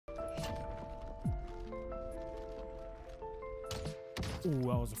Ooh,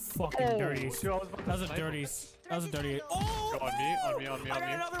 that was a fucking dirty. That was a dirty. That was a dirty. Oh! On me. I got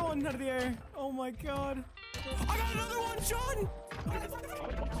another one out of the air. Oh my god. I got another one, Sean!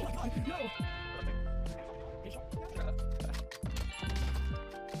 No.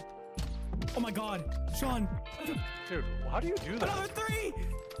 Oh my god, Sean. Dude, how do you do that? Another 3!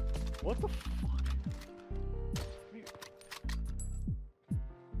 What the fuck?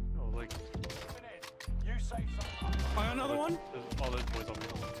 No, like... You say something. I got another one. Oh, there's boys on me.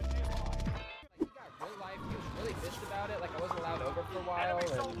 He got real life. He was really pissed about it. Like I wasn't allowed over for a while. Enemy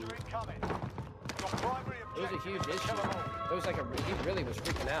And soldier incoming. Your primary it was a huge objective is to issue. kill 'em all. It was like he really was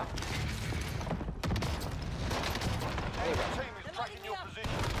freaking out. Enemy team is tracking your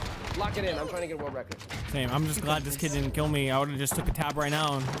position. Lock it in. I'm trying to get a world record. Same. I'm just glad this kid didn't kill me. I would have just took a tab right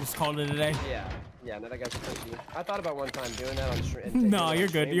now and just called it a day. Yeah. Yeah. No, that guy's crazy. I thought about one time doing that on stream. No, you're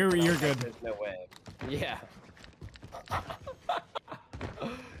good. You're good. There's no way. Yeah.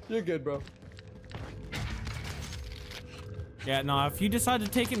 You're good, bro. Yeah, no, if you decide to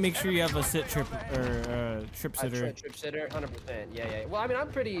take it, make sure you have a sit trip or trip sitter. Trip sitter, 100%. Yeah. Well, I mean, I'm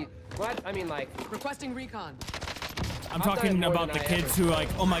pretty. What? I mean, like. Requesting recon. I'm talking about the kids who like,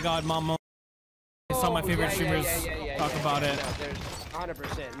 oh my god, mom, I saw my favorite streamers talk about it. No, there's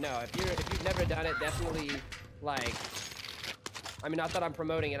 100%. No, if you've never done it, definitely like. I mean, not that I'm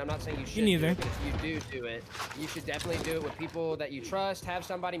promoting it. I'm not saying you should. Me neither. But if you do it, you should definitely do it with people that you trust. Have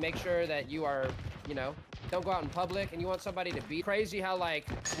somebody make sure that you are, you know, don't go out in public, and you want somebody to be crazy. How like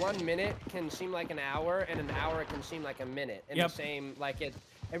 1 minute can seem like an hour, and an hour can seem like a minute. In the same, like it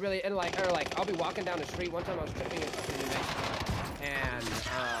really, and like, or like I'll be walking down the street. One time I was tripping in New Mexico, and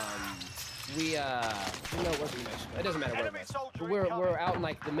no, it wasn't New Mexico. It doesn't matter where it was. But we're out in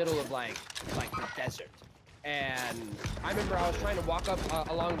like the middle of like the desert. And I remember I was trying to walk up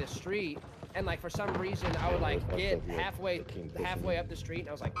along the street, and like for some reason I would like get halfway up the street, and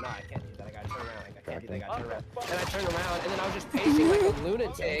I was like, nah, I can't do that. I gotta turn around. I can't do that. I gotta turn around. And I turned around, and then I was just pacing like a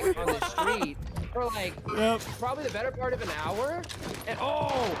lunatic on the street for like probably the better part of an hour. And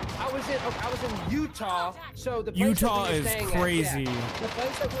I was in Utah, so the place Utah that we were is staying crazy. the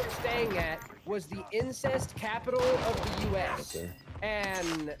place that we were staying at was the incest capital of the U.S.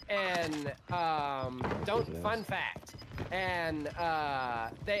 Fun fact. And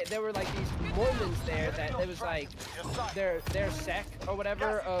there were like these Mormons there that it was like their sect or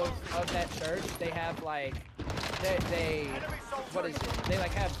whatever of that church. They have like they what is it? They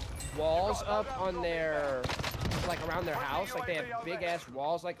like have walls up on their like around their house. Like they have big ass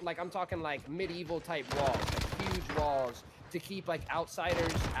walls. Like I'm talking like medieval type walls, like huge walls to keep like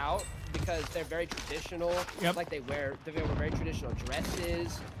outsiders out because they're very traditional. Like they wear very traditional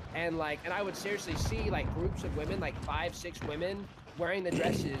dresses. And I would seriously see like groups of women, like 5, 6 women wearing the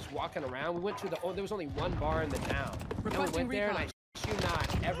dresses, walking around. We went to there was only one bar in the town. And we went there and I shit you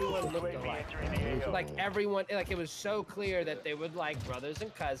not, everyone looked alike. Like everyone, like it was so clear that they would like brothers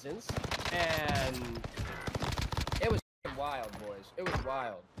and cousins. And it was wild, boys. It was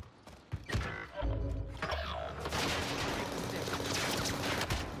wild.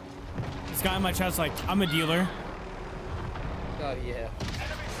 This guy in my chat's like, I'm a dealer. Oh yeah.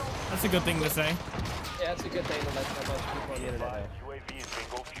 That's a good thing to say. Yeah, that's a good thing to let a bunch of people on the internet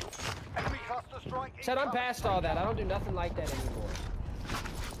know. Said I'm past all that. I don't do nothing like that anymore.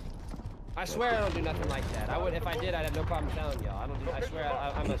 I swear I don't do nothing like that. I would, if I did, I'd have no problem telling y'all. I don't do. I swear I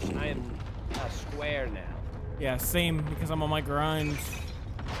am a square now. Yeah, same because I'm on my grind.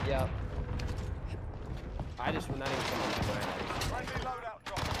 Yep. I just would not even come on my grind.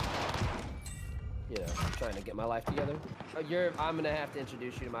 You know, I'm trying to get my life together. I'm gonna have to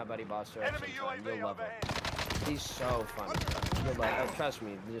introduce you to my buddy Boss Sir. You'll love him. He's so funny. You'll like, trust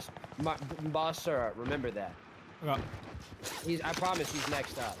me. Boss Sir, remember that. Okay. I promise he's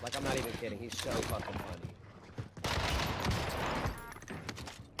next up. Like I'm not even kidding. He's so fucking funny.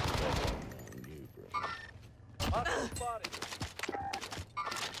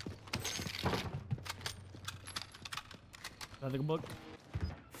 Another book.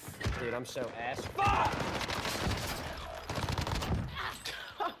 Dude, I'm so ass. Fuck!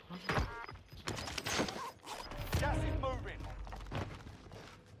 Gas is moving.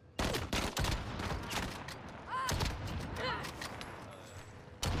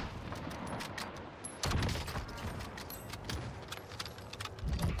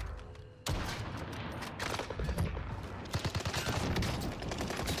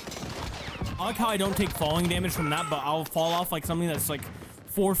 I like how I don't take falling damage from that, but I'll fall off like something that's like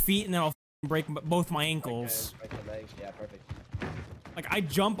 4 feet and then I'll break both my ankles. Break the legs. Yeah, perfect. Like I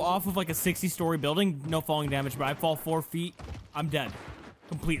jump off of like a 60-story building, no falling damage, but I fall 4 feet, I'm dead.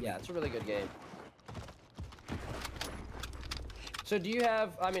 Completely. Yeah, it's a really good game. So do you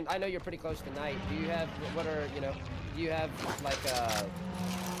have? I mean, I know you're pretty close to night. Do you have? What are you know? Do you have like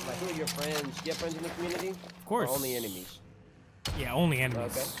who are your friends? Do you have friends in the community? Of course. Or only enemies? Yeah, only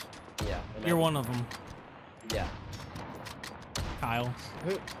enemies. Okay. Yeah. You're one of them. Yeah. Kyle.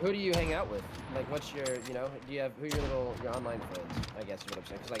 Who do you hang out with? Like, what's your, you know, do you have, who are your online friends, I guess is what I'm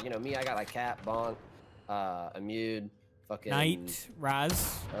saying. Cause like, you know, me, I got like Cat, Bonk, Amude, fucking... Night,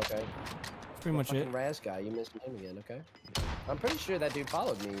 Raz. Okay. That's pretty much it. Raz guy, you mentioned him again, okay. I'm pretty sure that dude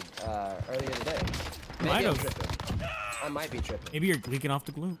followed me, earlier today. Might have. Tripping. I might be tripping. Maybe you're leaking off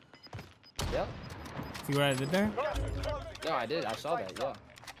the glue. Yep. See what I did there? No, I did, I saw that, yeah.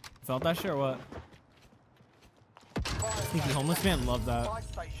 Felt that shit or what? Sneaky homeless man, love that.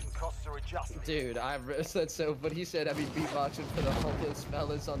 Dude, that's so. But he said, I mean, beatboxing for the homeless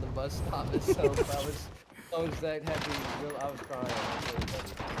fellas on the bus stop is so. I was that happy. I was crying.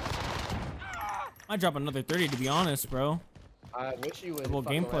 I drop another 30 to be honest, bro. I wish you would. Well,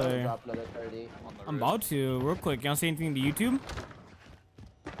 gameplay. Drop another 30. I'm about to. Real quick, you want to say anything to YouTube?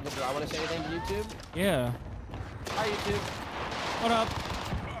 Look, do I want to say anything to YouTube? Yeah. Hi, YouTube. What up?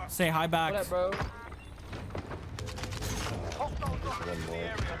 Say hi back. What up, bro?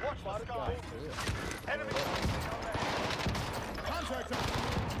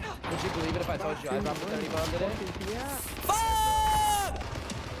 Would you believe it if I told you I dropped a 30 bomb today? Fuck!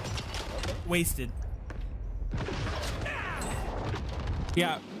 Wasted.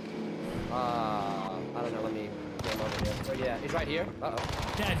 Yeah. I don't know. Let me get him over here. Oh, yeah, he's right here. Uh-oh.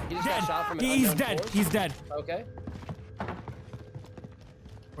 Dead. He just Dead. got shot from an He's unknown dead. force. He's dead. Okay.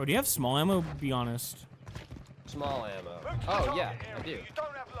 Bro, do you have small ammo? Be honest. Small ammo. Oh, yeah, I do.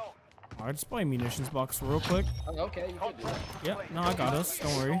 Alright, just buy a munitions box real quick. Oh, okay, you could do that. Yep, no, I got us.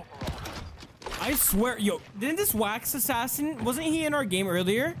 Don't worry. I swear, yo, didn't this wax assassin, wasn't he in our game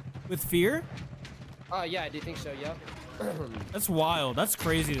earlier with Fear? Oh, yeah, I do think so, yeah. That's wild. That's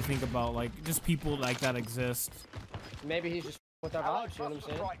crazy to think about, like, just people like that exist. Maybe he's just with our vibes, you know what I'm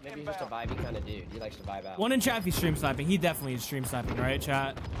saying? Maybe he's just a vibey kind of dude. He likes to vibe out. One in chat if he's stream sniping. He definitely is stream sniping, right,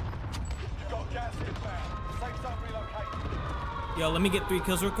 chat? Yo, let me get 3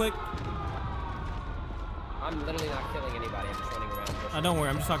 kills real quick. I'm literally not killing anybody. I'm just running around. Don't worry.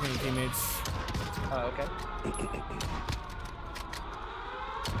 I'm just talking to teammates. Oh, okay.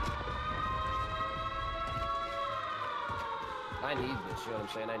 I need this, you know what I'm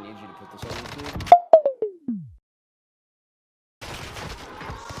saying? I need you to put this on YouTube.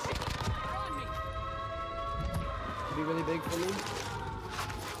 Could be really big for me.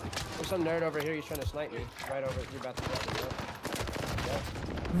 There's some nerd over here, he's trying to snipe me. Right over, you're about to get me, yep.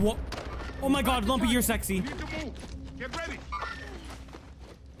 What? Oh my god, Lumpy, you're sexy. Get ready.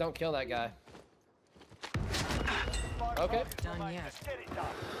 Don't kill that guy. Okay. Done yet.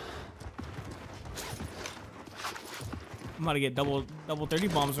 I'm about to get double 30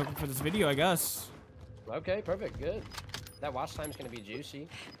 bombs working for this video, I guess. Okay, perfect, good. That watch time's gonna be juicy.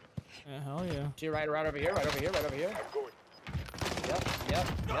 Yeah, hell yeah. See right over here, right over here, right over here. Yep.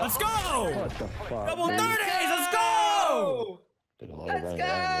 Let's go! What the fuck? Double 30s, let's go! Did a lot of running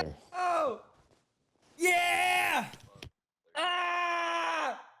around here. Oh! Yeah!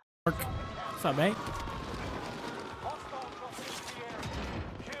 Ah! What's up, mate?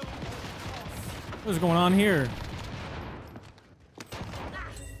 What's going on here?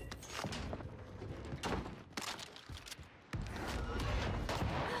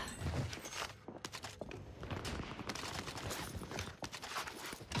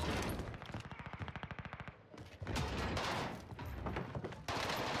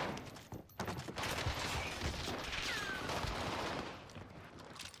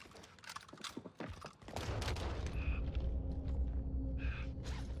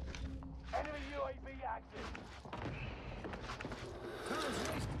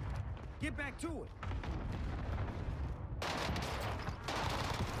 Get back to it.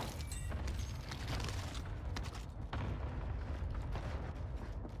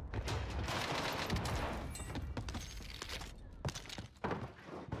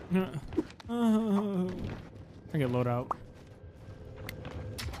 I get load out.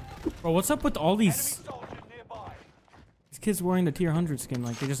 Bro, what's up with all these kids wearing the tier 100 skin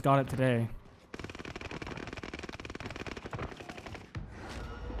like they just got it today?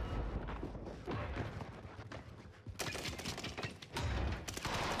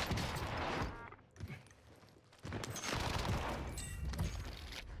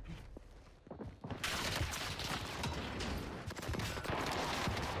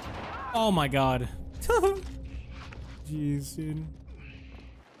 Oh my god. Jeez, dude.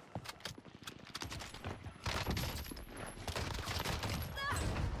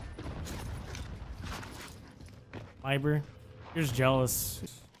 Fiber. You're just jealous.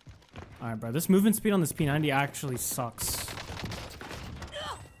 Alright, bro. This movement speed on this P90 actually sucks.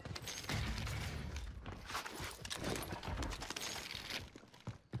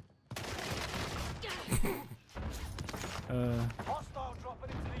 Hostile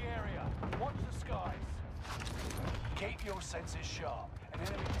dropping into the area. Watch the skies. Keep your senses sharp. An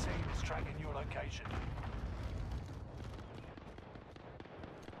enemy team is tracking your location.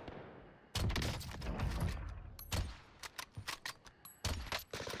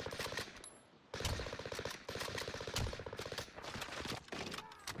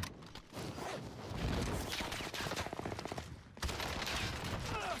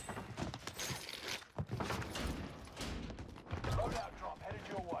 Loadout drop headed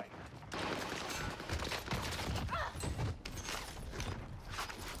your way.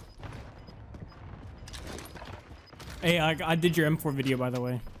 Hey, I did your M4 video, by the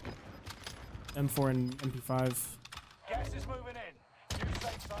way. M4 and MP5. Gas is moving in. New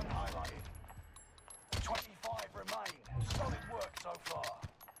safe zone highlighted. 25 remain. Solid work so far.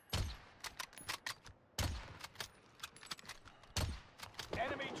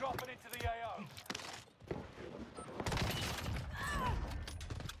 Enemy dropping into the AO.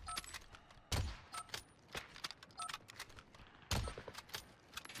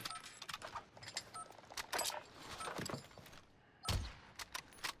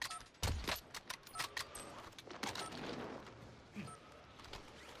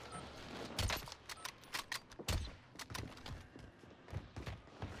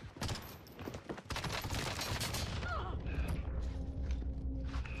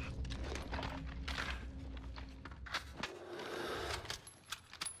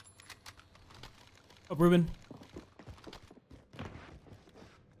 Oh, Ruben.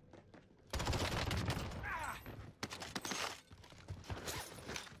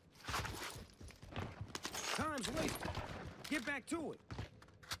 Time's wasted. Get back to it.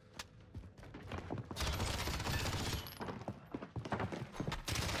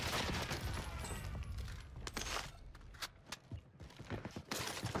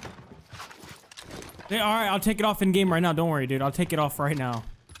 Hey, all right, I'll take it off in game right now. Don't worry, dude. I'll take it off right now.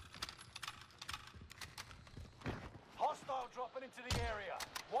 Hostile dropping into the area.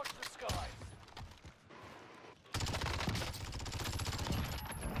 Watch the skies.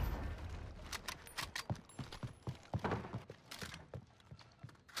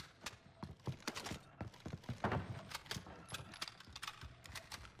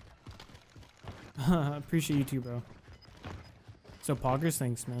 Appreciate you too, bro. So poggers,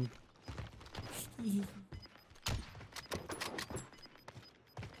 thanks, man.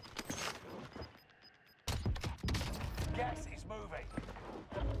 Gas is moving.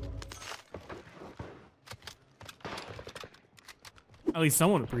 At least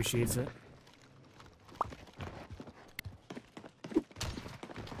someone appreciates it.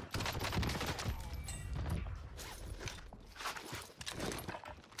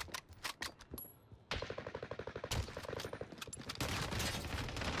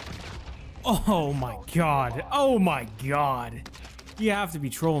 Oh my god. Oh my god. You have to be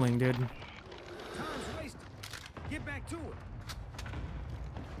trolling, dude. Time's wasted. Get back to it.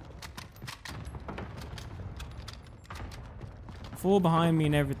 Full behind me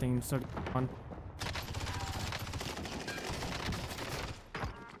and everything, so on.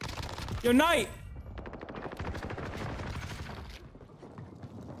 Yo, Knight!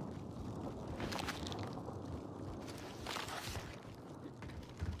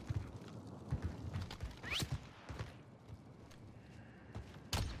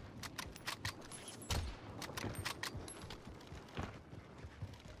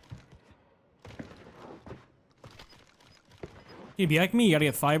 You be like me, you gotta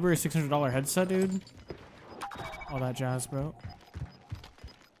get fiber, a $600 headset, dude. All that jazz, bro.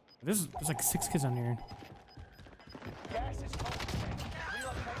 There's like 6 kids on here. Gas is closing in.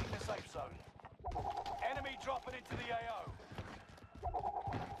 Relocating the safe zone. Enemy dropping into the AO.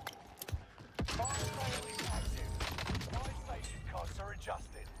 Fire sale is active. Buy station costs are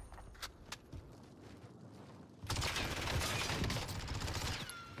adjusted.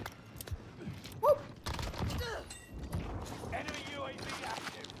 Enemy UAV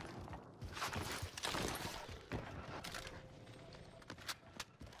active.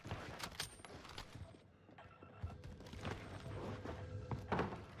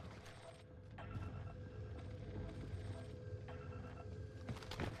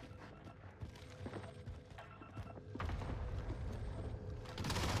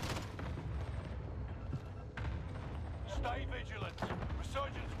 Stay vigilant.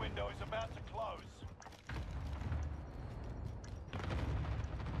 Resurgence window is about to close.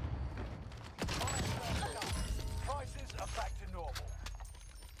 Prices are back to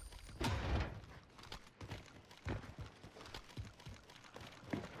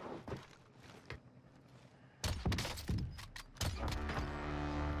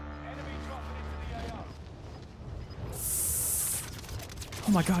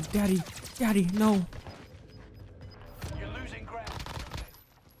Oh my god, daddy. Daddy, no. You're losing ground.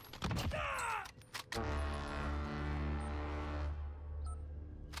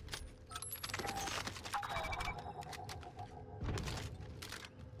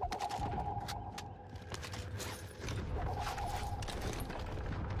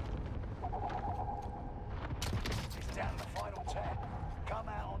 It's down to the final 10. Come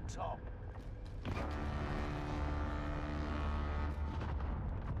out on top.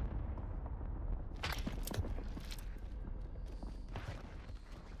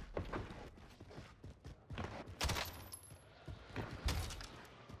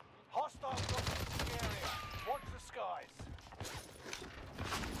 Hostiles dropping into the area. Watch the skies.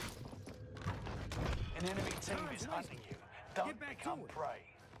 An enemy team is hunting you. Don't Get back to become it. prey.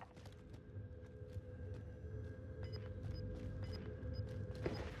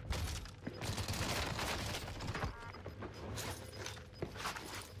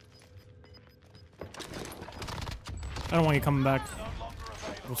 I don't want you coming back. No longer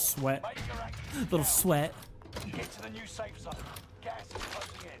available. Little sweat. Make your actions Little count. sweat. Get to the new safe zone. Gas is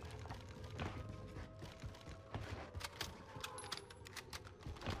closing in.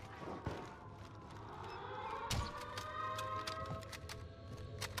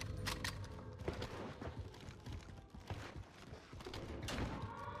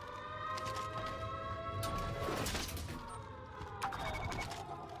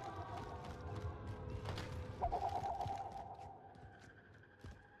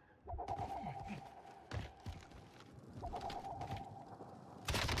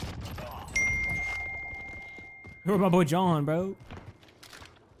 Who my boy John, bro?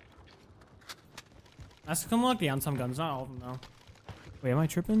 That's unlucky on some guns, not all of them though. Wait, am I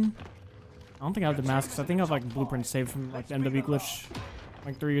tripping? I don't think I have the masks. I think I have like blueprints saved from like the MW glitch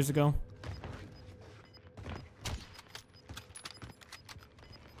like 3 years ago.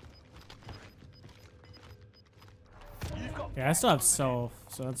 Yeah, I still have self,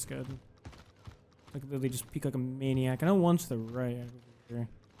 so that's good. I could literally just peek like a maniac. I know one's to the right. Over here.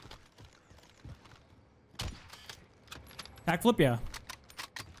 Back flip, yeah.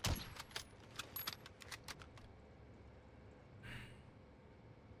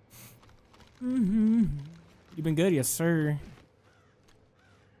 You've been good, yes sir.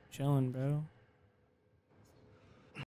 Chilling, bro.